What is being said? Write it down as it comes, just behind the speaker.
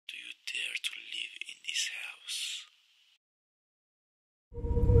to live in this house.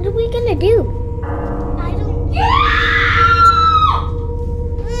 What are we gonna do? I don't know.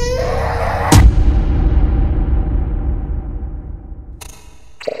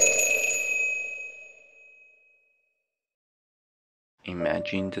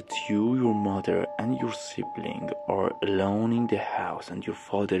 Imagine that you, your mother, and your sibling are alone in the house and your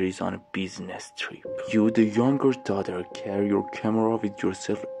father is on a business trip. You, the younger daughter, carry your camera with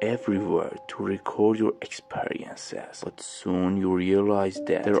yourself everywhere to record your experiences. But soon you realize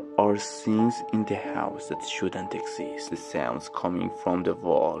that there are scenes in the house that shouldn't exist. The sounds coming from the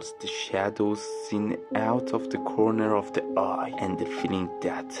walls, the shadows seen out of the corner of the eye, and the feeling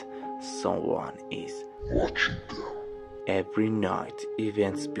that someone is watching them. Every night,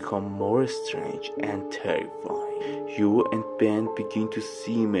 events become more strange and terrifying. You and Ben begin to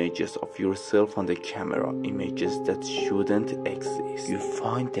see images of yourself on the camera, images that shouldn't exist. You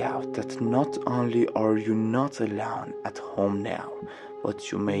find out that not only are you not alone at home now,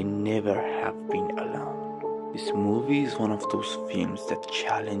 but you may never have been alone. This movie is one of those films that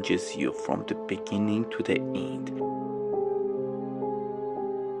challenges you from the beginning to the end.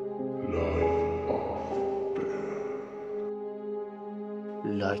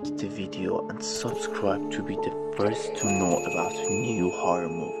 Like the video and subscribe to be the first to know about new horror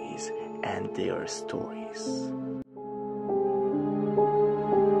movies and their stories.